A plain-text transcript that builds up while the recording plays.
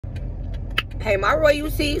Hey, my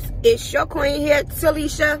royalties, it's your queen here,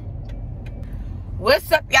 Talisha.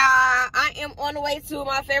 What's up, y'all? I am on the way to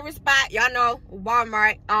my favorite spot. Y'all know,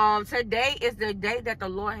 Walmart. Today is the day that the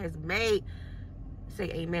Lord has made.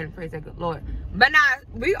 Say amen, praise that good Lord. But now,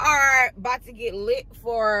 we are about to get lit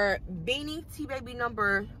for Beanie, Tbabie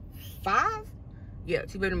number 5. Yeah,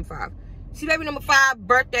 Tbabie number 5. Tbabie number 5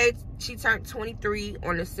 birthday. She turned 23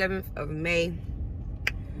 on the 7th of May.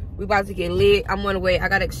 We about to get lit. I'm on the way. I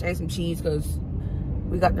gotta exchange some cheese because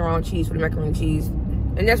we got the wrong cheese for the macaroni and cheese.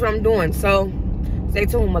 And that's what I'm doing. So, stay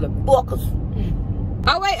tuned, motherfuckers.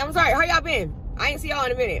 Oh, wait, I'm sorry. How y'all been? I ain't see y'all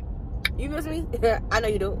in a minute. You miss me? I know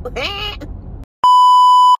you do.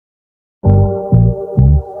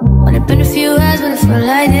 Only been a few hours, but it felt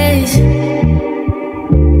like days.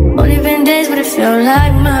 Only been days, but it felt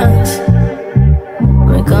like months.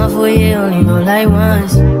 Been gone for a year, only know like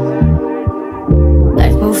once.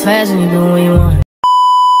 Life move fast when you do what you want.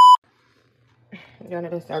 Y'all know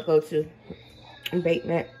that's our go-to. I'm baking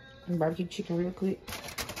that barbecue chicken real quick.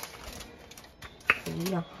 So,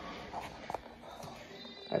 yeah.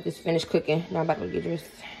 I just finished cooking. Now I'm about to get dressed.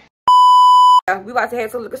 We about to head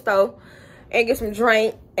to the liquor store and get some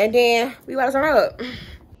drink. And then we about to turn up.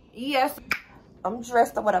 Yes, I'm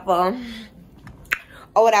dressed or whatever.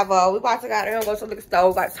 Or whatever. We about to go there and go to the liquor store.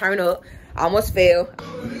 We about to turn up. I almost fell.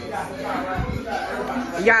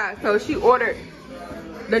 Yeah, so she ordered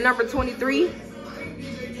the number 23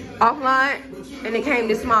 offline, and it came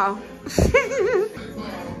this small.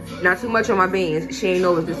 Not too much on my beans. She ain't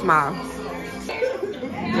know it was this small.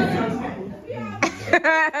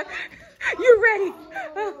 You ready?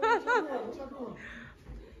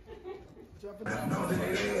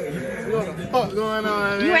 What the fuck going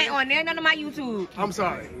on, man? You ain't on there, none of my YouTube. I'm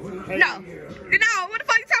sorry. Hey, No, what the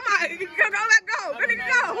fuck you talking about? Go, let go. Let nigga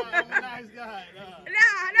go. Nice guy.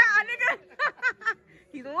 Nah, nigga.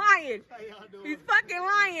 He's lying. He's fucking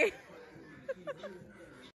lying.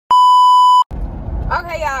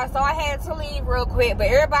 Okay, y'all, so I had to leave real quick, but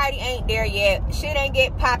everybody ain't there yet. Shit ain't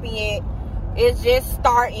get popping yet. It's just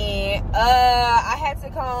starting. I had to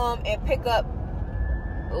come and pick up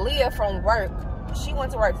Leah from work. She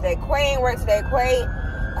went to work today. Quay ain't work today. Quay is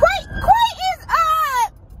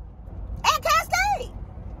at Cascade.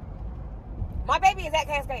 My baby is at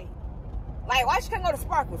Cascade. Like, why she couldn't go to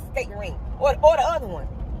Sparkles skating ring or the other one?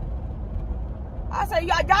 I said,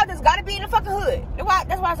 y'all just gotta be in the fucking hood.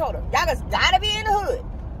 That's why I told her. Y'all just gotta be in the hood.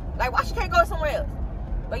 Like, why she can't go somewhere else?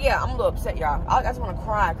 But yeah, I'm a little upset, y'all. I just want to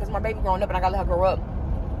cry because my baby growing up and I gotta let her grow up.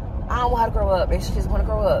 I don't want her to grow up, and she just want to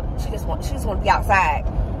grow up. She just want to be outside.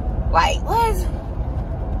 Like, what?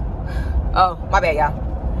 Oh, my bad, y'all.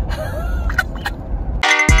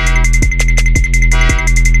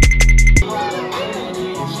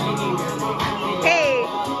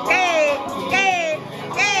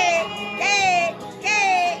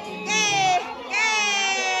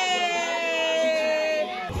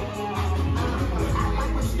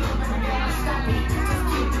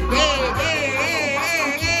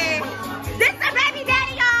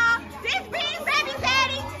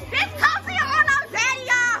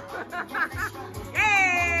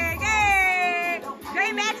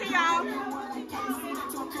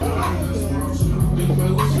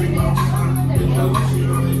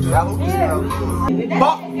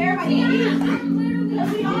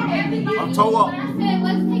 I'm toe up.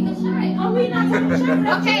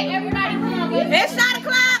 Okay, everybody come on. It's shot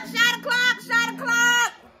o'clock.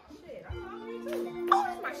 Oh,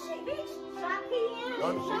 that's my shit, bitch. Shot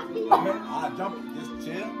PM. I jump, just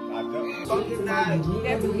chill. I jump.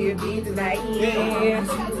 Never hear me tonight.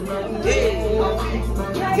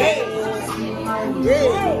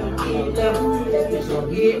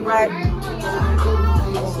 Get right.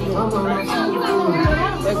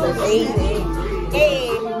 That's amazing. Hey.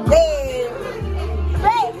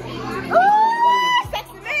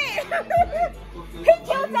 Sexy man. He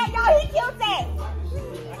killed that, y'all. He killed that,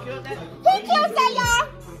 y'all.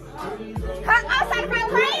 Come outside my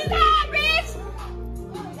crazy, bitch.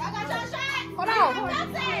 Y'all got your shot? Hold on.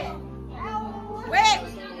 Wait.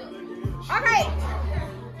 Okay.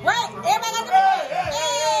 Wait. Everybody got the ball.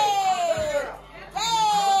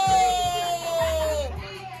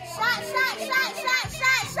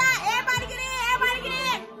 Shot. Everybody get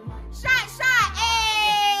in. Shot.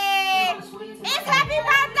 It's happy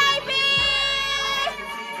birthday, bitch.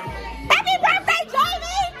 Happy birthday,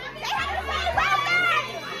 Jamie. They have the same birthday.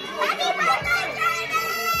 Happy birthday, Jamie.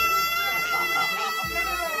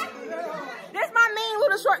 This my mean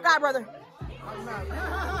little short guy, brother.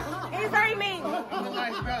 He's very mean.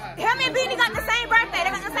 Him and Beanie got the same birthday.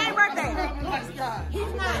 They got the same birthday.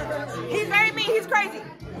 He's not. He's very mean. He's crazy.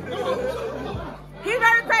 He's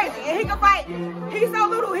very crazy. and he can fight. He's so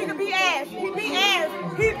little, he can beat ass. He beat ass.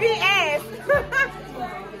 He beat ass.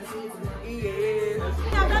 He is.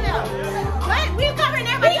 Wait, we covering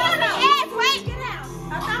everybody else's ass. Wait.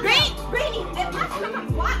 Beanie.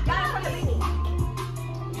 What? Got it from the beanie.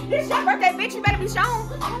 This your birthday, bitch. You better be shown.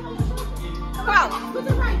 Come on.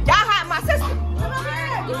 Y'all hide my sister.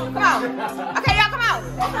 Come on. Okay, y'all, come on.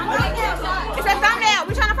 It's a thumbnail.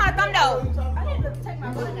 We trying to find a thumbnail. I need to take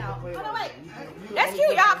my button out. Hold on, wait. That's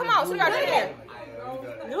cute, y'all. Come on. So y'all do here.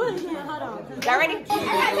 Hold on. Y'all ready?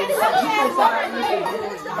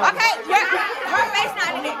 Okay, her face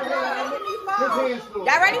not in it.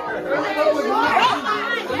 Y'all ready?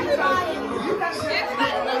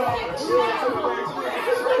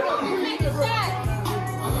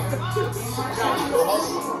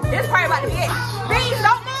 This part about to be it. Beans,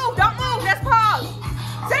 don't move. Let's pause.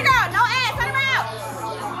 Sit down. No ass. Turn around.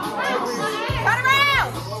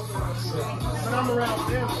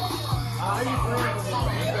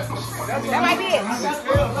 That might be it.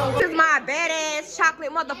 This is my badass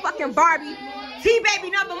chocolate motherfucking Barbie.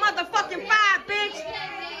 Tbabie number motherfucking 5, bitch.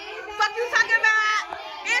 Fuck you talking about?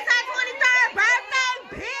 It's her 23rd birthday,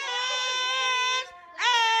 bitch.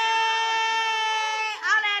 Hey,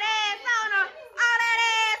 all that ass on her. All that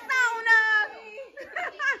ass on her.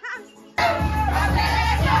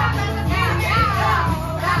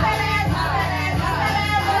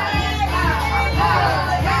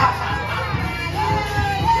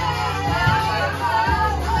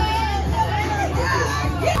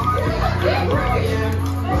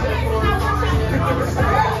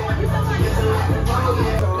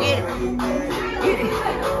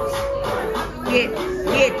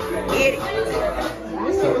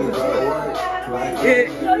 Get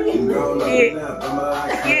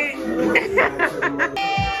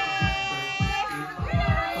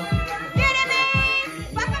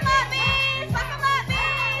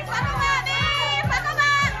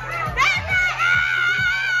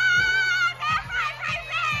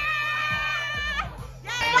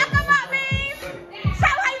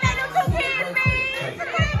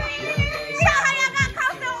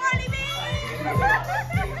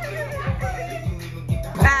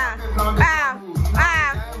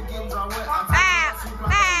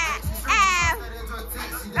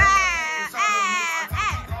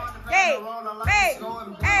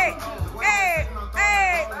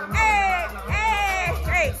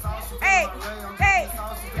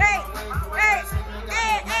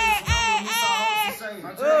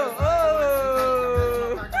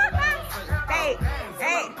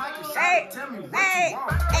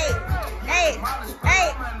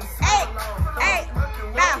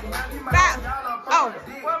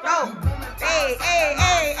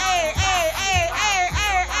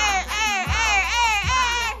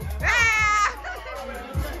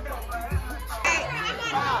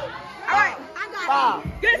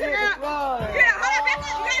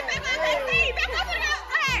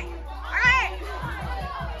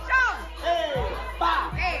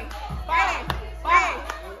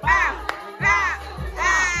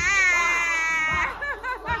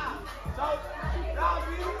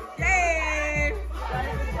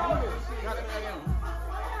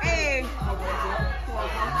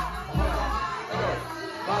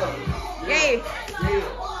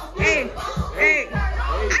Hey, I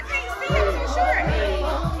can't see it too short.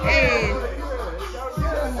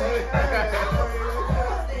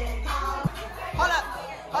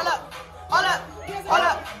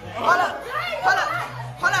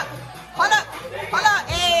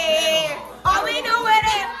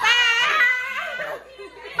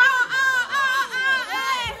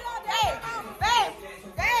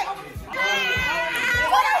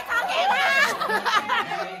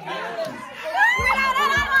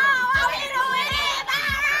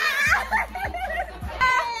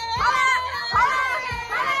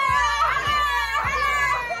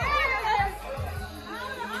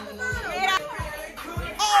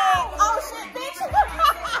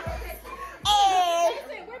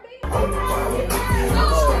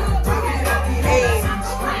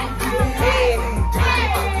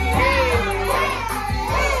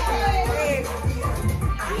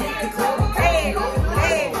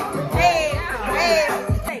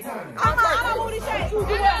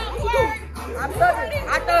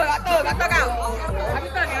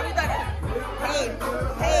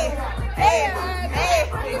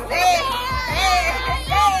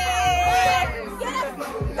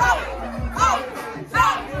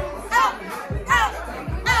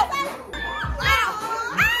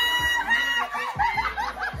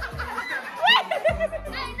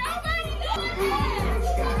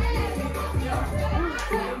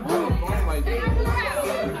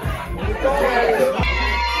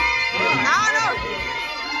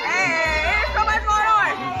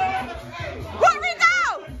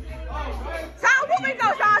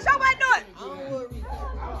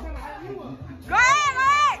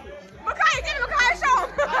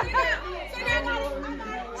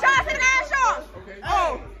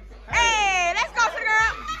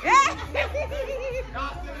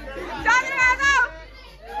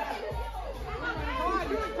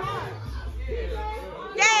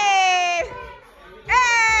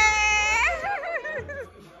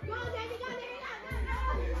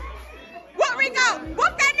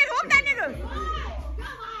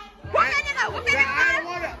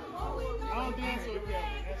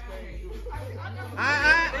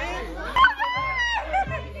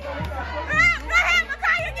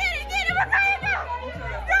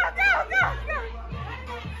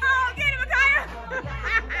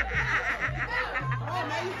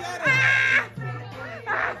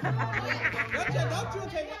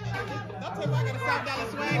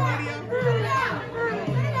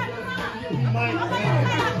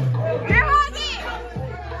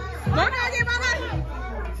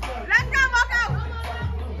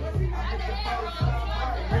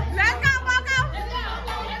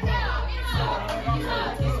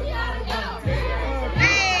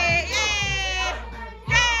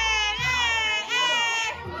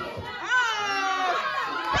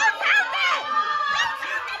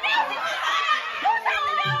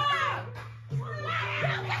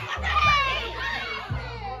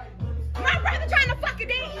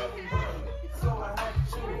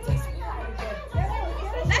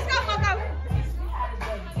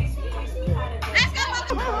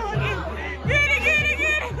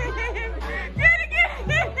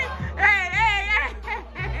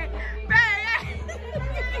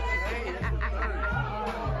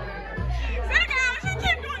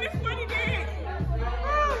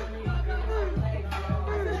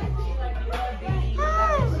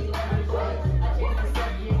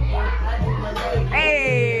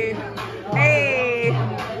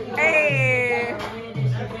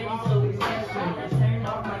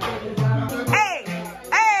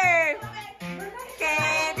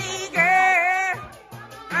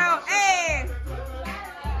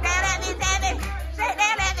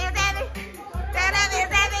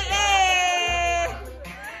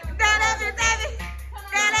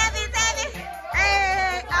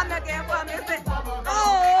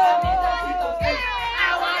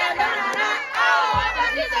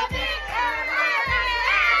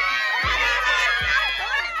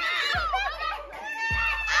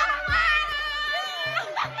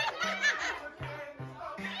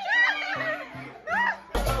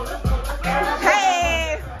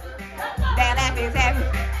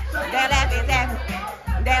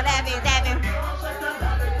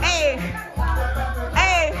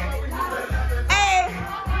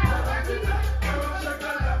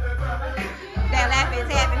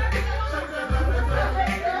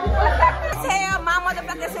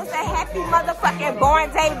 Happy motherfucking born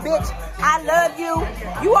day, bitch. I love you.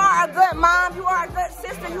 You are a good mom. You are a good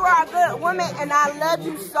sister. You are a good woman. And I love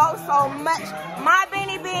you so, so much. My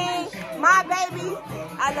Beanie Bean, my baby.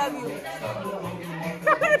 I love you.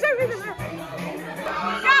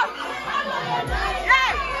 Go.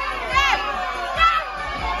 Hey!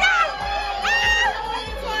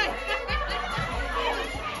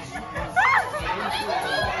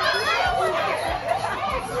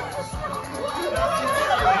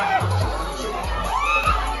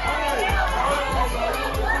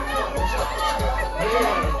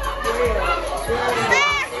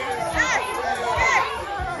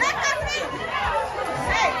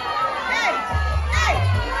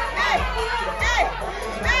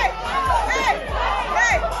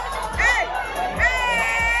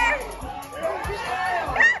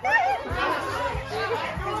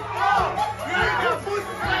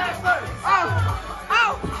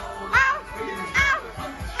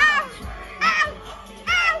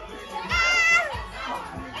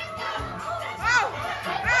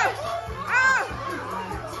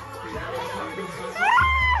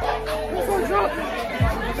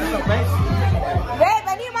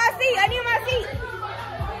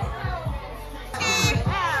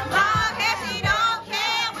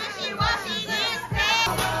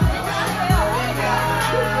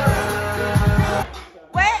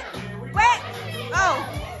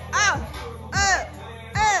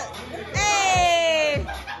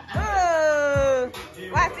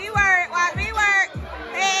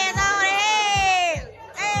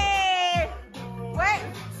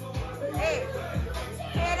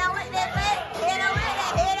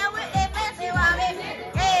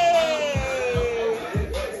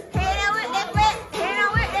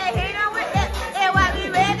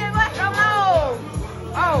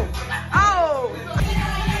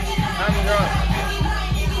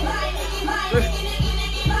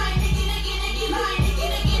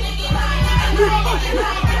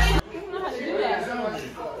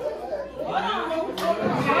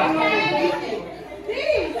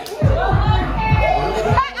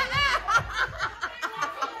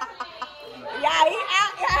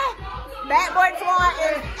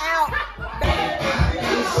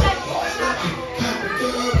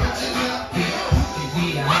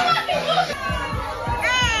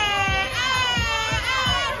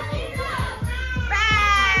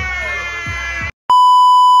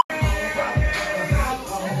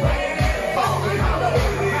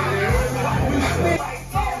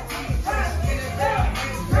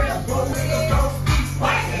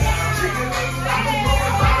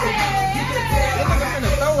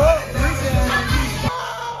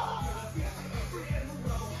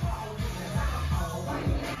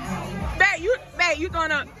 Wait, you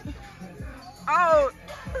throwing up? Oh.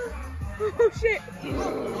 Oh shit.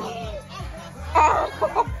 Oh.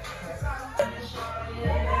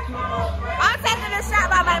 I'm taking a shot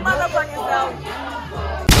by my motherfucking self.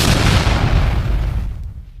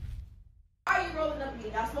 Why are you rolling up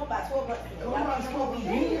me? I smoke by 12 bucks.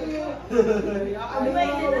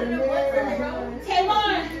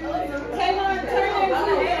 Taylor, turn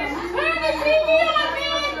the TV on,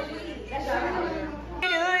 man.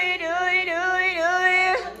 Do it.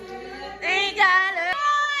 Ain't got it.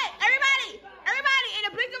 Everybody, in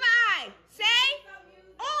the blink of an eye, say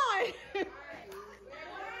on.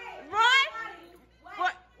 Run.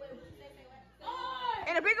 What?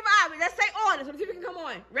 In the blink of an eye, let's say on so people can come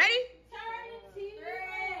on. Ready?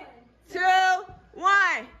 2, 1.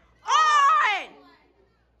 On.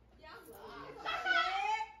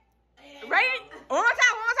 Ready? One more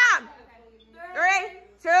time. 3,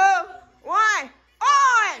 2, 1.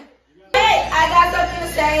 On. Hey, I got something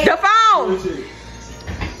to say. The phone.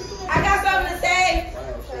 I got something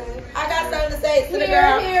to say to the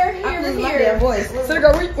girl. Here. Voice. To the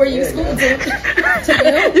girl, where you school to?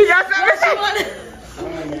 You got something to say?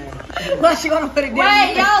 What she gonna put it down?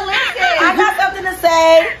 Wait, y'all listen. I got something to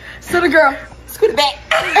say to the girl. Scoot it back.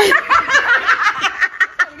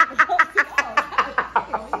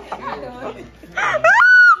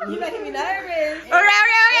 You making me nervous. Okay.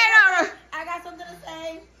 I got something to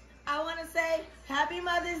say. I want to say Happy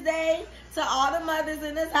Mother's Day to all the mothers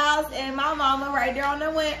in this house and my mama right there on the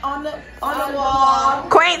wall.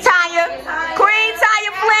 Queen Tanya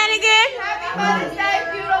Flanigan. Happy Mother's Day,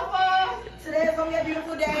 beautiful. Today's gonna be a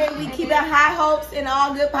beautiful day. We keeping high hopes and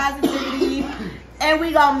all good positivity, and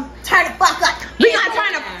we gonna turn the fuck up. We gonna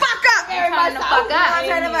turn the fuck up. Everybody,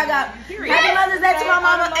 turn the fuck up. Happy Mother's Day to my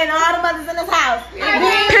mama and all the mothers in this house.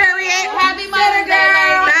 Period. Happy Mother's Day.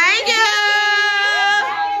 Thank you.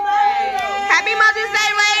 Happy Mother's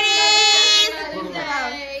Day, ladies.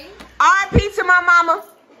 R.I.P. to my mama.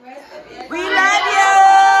 We love you.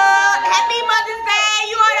 Happy Mother's Day.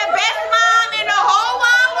 You are the best mom in the whole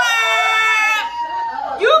wide world.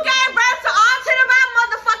 You gave birth to all to the my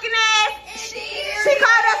motherfucking ass. She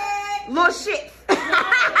called us little shit.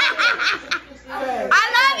 I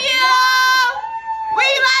love you. We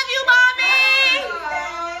love you, mommy.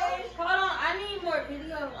 Hold on, I need more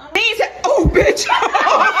video. Oh, bitch.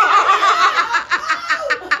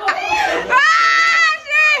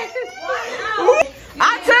 I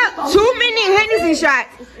took too many Hennessy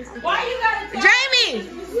shots. Why you gotta tell Jamie,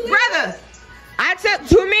 brother, I took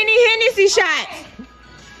too many Hennessy shots.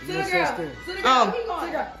 To the girl.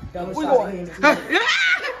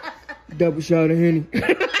 Double shot of Henny.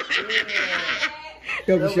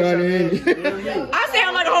 Double shot of Henny. I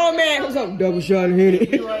sound like a whole man. What's up? Double shot of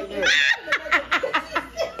Henny.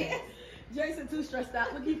 Jason too stressed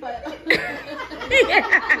out. Look, he playing. He's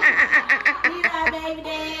our baby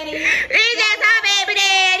daddy. He's just our baby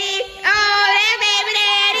daddy. Oh, that's baby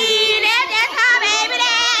daddy. That's just our baby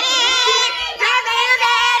daddy. That's baby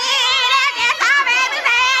daddy. That's just our baby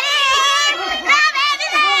daddy. That's baby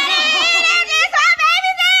daddy.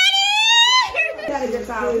 That's just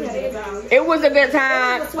our baby daddy. It was a good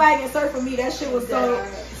time. It was a swag and surf for me. That shit was so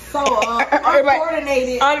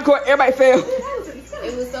uncoordinated. Everybody fell.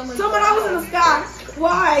 It was so much. So when I was in the sky,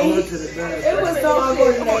 why? It was so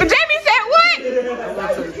uncoordinated. Jamie said what?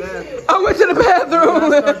 I went to the bathroom.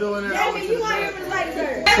 Jamie, you want to like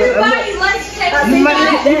her? Everybody, let's take a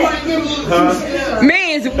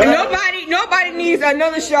Means nobody needs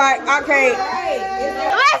another shot. Okay.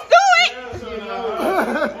 Let's do it.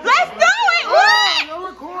 Let's do it. What?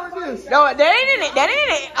 No, that ain't in it. That ain't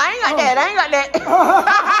in it. I ain't got that.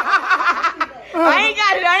 I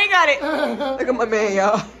ain't got it. Look at my man,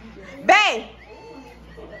 y'all. Bang.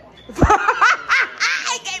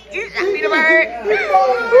 You shoot me the bird.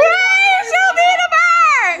 Shoot me the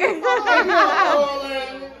bird.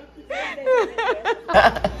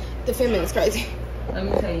 The feminine is crazy. Let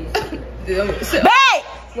me tell you. Bang.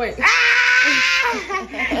 Wait. You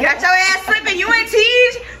got your ass slipping. You and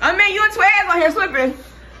Teej. I mean, you and Twaz on here slipping.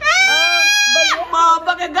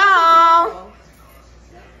 Motherfucker gone.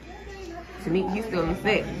 He's still in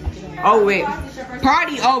sick. Oh wait.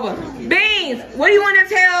 Party over. Beans, what do you want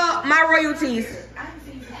to tell my royalties?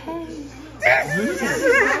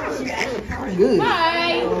 Good.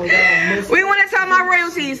 Bye. We want to tell my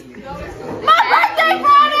royalties. My birthday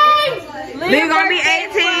Friday. We're gonna be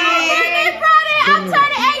 18. Birthday Friday. I'm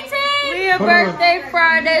turning 18. Leah birthday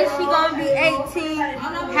Friday. She gonna be 18.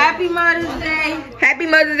 Happy Mother's Day. Happy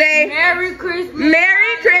Mother's Day. Merry Christmas.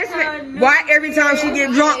 Merry Christmas. Why every time she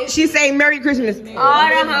get drunk, she say Merry Christmas? All the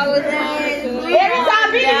holidays. Every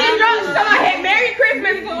time Beanie get drunk, she talking about Merry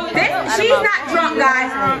Christmas. She's not drunk.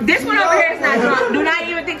 drunk, guys. This one over here is not drunk. Do not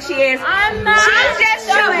even think she is. I'm not. She's just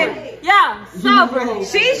chilling. Yeah, sober.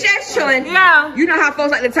 She's just chilling. Yeah. You know how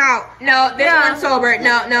folks like to talk. No, this one's sober.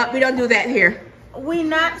 No, we don't do that here. We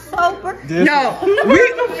not sober. No.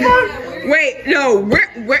 Wait, no.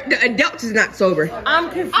 We're the adults is not sober. I'm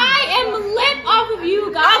confused. I am lit off of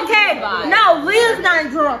you guys. Okay. No, Leah's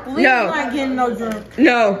not drunk. Leah's not getting no drunk.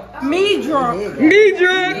 No. Me drunk. Me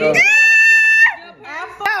drunk.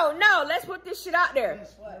 No, let's put this shit out there.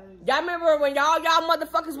 Y'all remember when y'all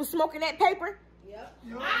motherfuckers was smoking that paper? Yep.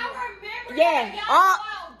 I remember. Yeah. All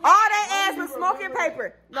that ass was smoking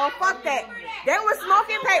paper. No, fuck that. They was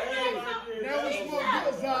smoking paper.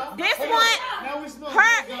 This one,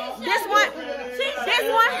 her, this one.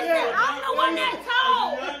 I don't know what that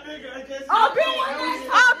told.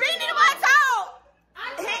 Beanie was told.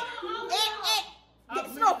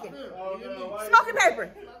 Smoking. Smoking paper.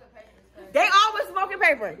 They always smoking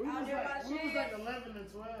paper. We was like 11 and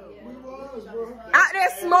 12. Out there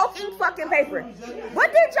smoking fucking paper.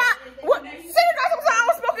 What did y'all? What? See, I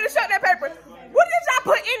was smoking and shut that paper. What did y'all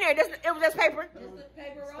put in there? It was just paper. It was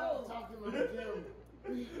paper rolls.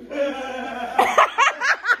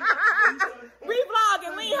 We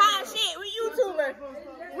vlogging. We hot shit. We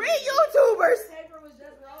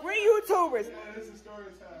YouTubers.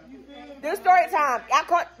 This story time. I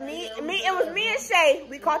caught me. It was me and Shay.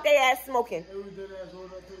 We caught their ass smoking.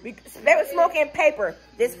 They were smoking paper.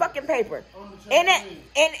 This fucking paper. In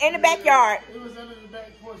the backyard. It was under the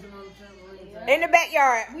back portion of the trampoline. In the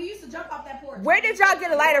backyard. We used to jump off that porch. Where did y'all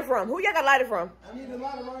get a lighter from? Who y'all got a lighter from? I need a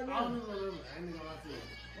lighter right now. I don't remember. I ain't gonna lie to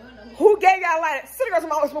you. Who gave y'all a lighter? City girl's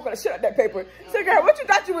always smoking the shit out that paper. City girl, what you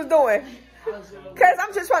thought you was doing? Cause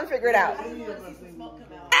I'm just trying to figure it out.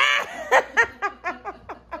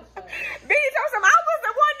 Beanie told him I was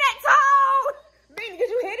the one that told. Beanie, did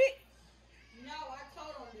you hit it? No, I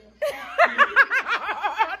told on you.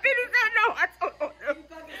 Beanie said no, I told on him.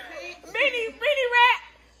 Beanie rat.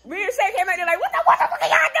 Me and Shay came out there like, what the fuck are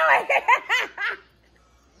y'all doing?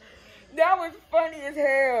 That was funny as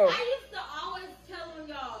hell. I used to always tell them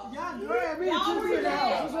y'all. Y'all dragged me into the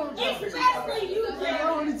house. Especially you, Jay.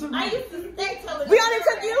 I used to stay telling We only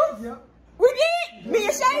took you? Yep. We did? Me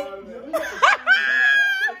and Shay?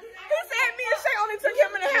 He said me and Shay only took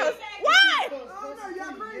him in the house. Why? Oh, no,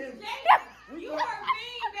 y'all crazy. you were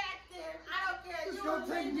mean back there. I don't care. You were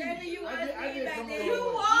mean, Jamie. You was mean back there. You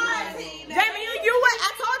was. Jamie, you what? I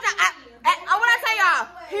told y'all. What I tell y'all?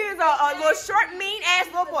 He is a little short, mean ass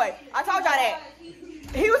little boy. I told y'all that.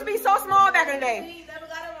 He used to be so small back in the day.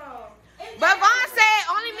 But Vaughn said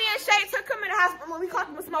only me and Shay took him in the house when we caught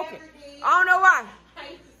him smoking. I don't know why.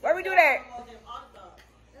 Why we do that?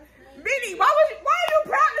 Beanie, why are you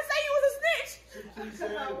proud to say you was a snitch?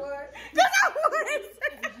 Because I was.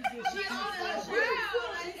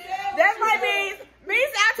 That's my means.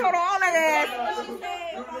 Means I told her all that ass.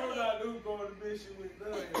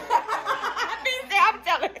 Means I'm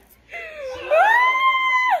telling.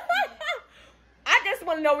 I just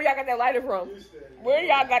want to know where y'all got that lighter from. Where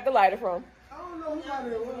y'all got the lighter from? I don't know who got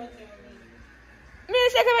it. Me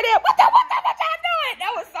and Shay come in there. What y'all doing?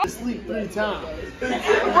 That was so. Sleep 3 times.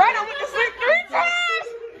 Right, I went to sleep 3 times.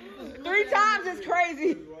 3 times is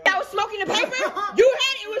crazy. I was smoking the paper. You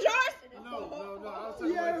had it. It was yours. No.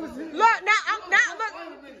 Yeah, it was his. Look now. Look.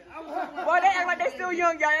 Boy, they act like they still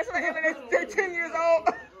young, y'all. That's like they're 10 years old.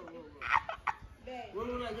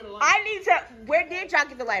 I need to. Where did y'all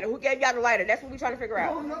get the lighter? Who gave y'all the lighter? That's what we trying to figure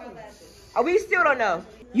out. Oh, we still don't know.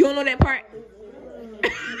 You don't know that part?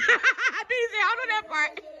 I think he said, I don't know that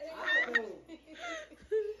part.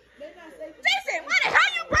 Jason, why the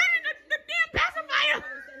hell you burning the damn pacifier?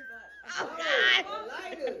 Oh, God.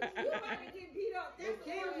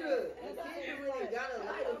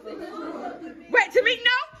 Wait, Tamik,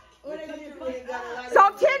 no? So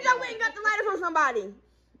Kendra went and got the lighter from somebody.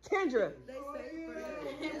 Kendra.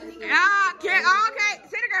 Okay,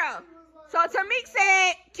 city girl. So Tamik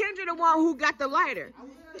said Kendra the one who got the lighter.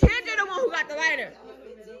 Kendra the one who got the lighter.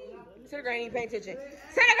 City girl ain't even paying attention.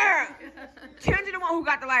 City girl. Kendra the one who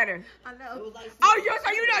got the lighter. I know. Oh,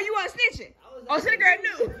 so you know you wasn't snitching. Oh, city girl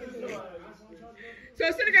knew.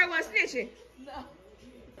 So city girl wasn't snitching. No.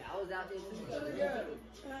 I was out there too.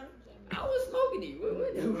 I was smoking it.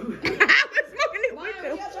 I was smoking it with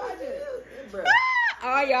them.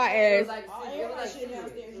 Oh, y'all ass.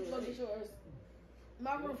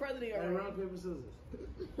 My room further than yours. Rock, paper, scissors.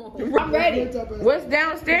 I'm ready. What's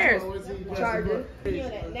downstairs? Charger.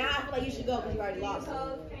 Now I feel like you should go because you already lost. You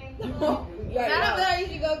already lost. You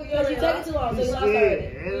should go Because you took it too long, so you lost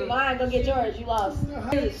already. Mine, go get yours. You lost.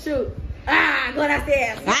 Shoot. Go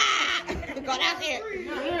downstairs. We go out there.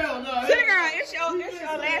 Hell no. Sit girl, it's your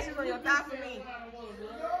lashes on your thigh for me.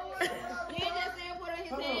 You ain't just saying put on his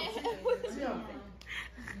hand.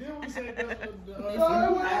 Then we say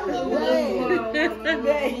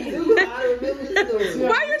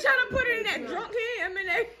Why you trying to put it in that drunk hand? I mean,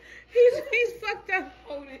 he's fucked up.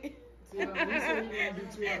 Hold it.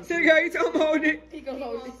 City girl, you told him hold it. He gonna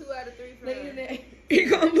hold it 2 out of 3 for He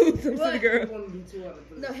gonna lose him, city girl.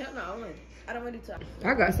 No, hell no, I don't want to do 2.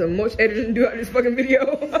 I got so much editing to do on this fucking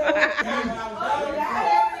video.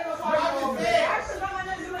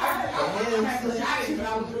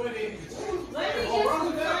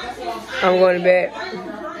 I'm going to bed.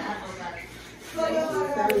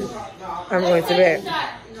 I'm going to bed.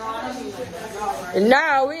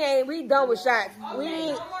 No, we done with shots.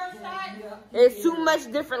 There's too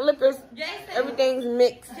much different liquors. Everything's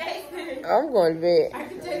mixed. I'm going to bed.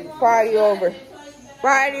 Party over.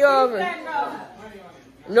 Party over.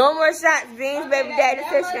 No more shots. Beans, baby daddy,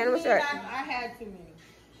 fish, and what's up? I had too many.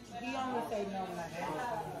 He only said no when I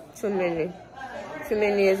had Too many. Too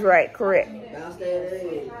many is right. Correct. Bounce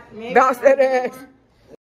that ass. Bounce that ass.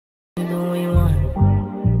 You do what you want.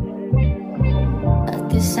 I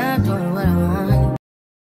guess I'm doing what I want.